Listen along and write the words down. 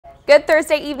Good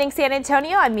Thursday evening, San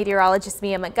Antonio. I'm meteorologist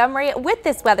Mia Montgomery with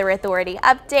this Weather Authority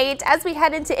update. As we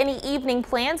head into any evening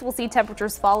plans, we'll see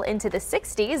temperatures fall into the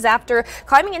 60s after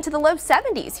climbing into the low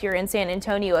 70s here in San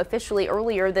Antonio officially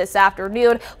earlier this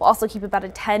afternoon. We'll also keep about a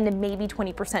 10 to maybe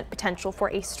 20% potential for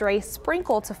a stray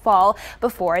sprinkle to fall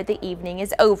before the evening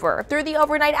is over. Through the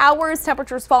overnight hours,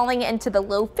 temperatures falling into the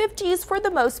low 50s for the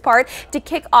most part to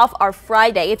kick off our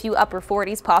Friday. A few upper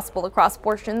 40s possible across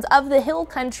portions of the hill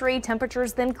country.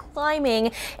 Temperatures then climbing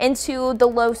into the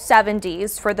low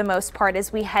 70s for the most part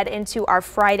as we head into our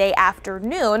Friday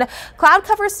afternoon. Cloud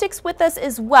cover sticks with us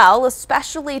as well,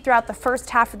 especially throughout the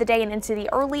first half of the day and into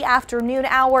the early afternoon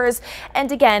hours.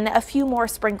 And again, a few more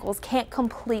sprinkles can't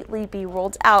completely be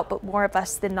ruled out, but more of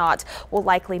us than not will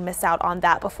likely miss out on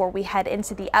that before we head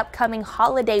into the upcoming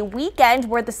holiday weekend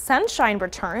where the sunshine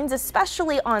returns,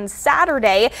 especially on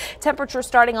Saturday. Temperatures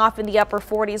starting off in the upper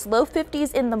 40s, low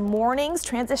 50s in the mornings,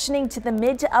 transitioning to the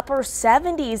mid to upper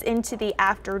 70s into the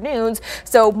afternoons.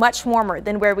 So much warmer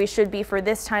than where we should be for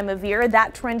this time of year.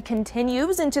 That trend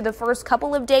continues into the first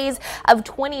couple of days of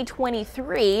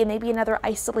 2023. Maybe another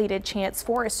isolated chance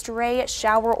for a stray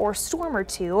shower or storm or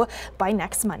two by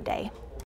next Monday.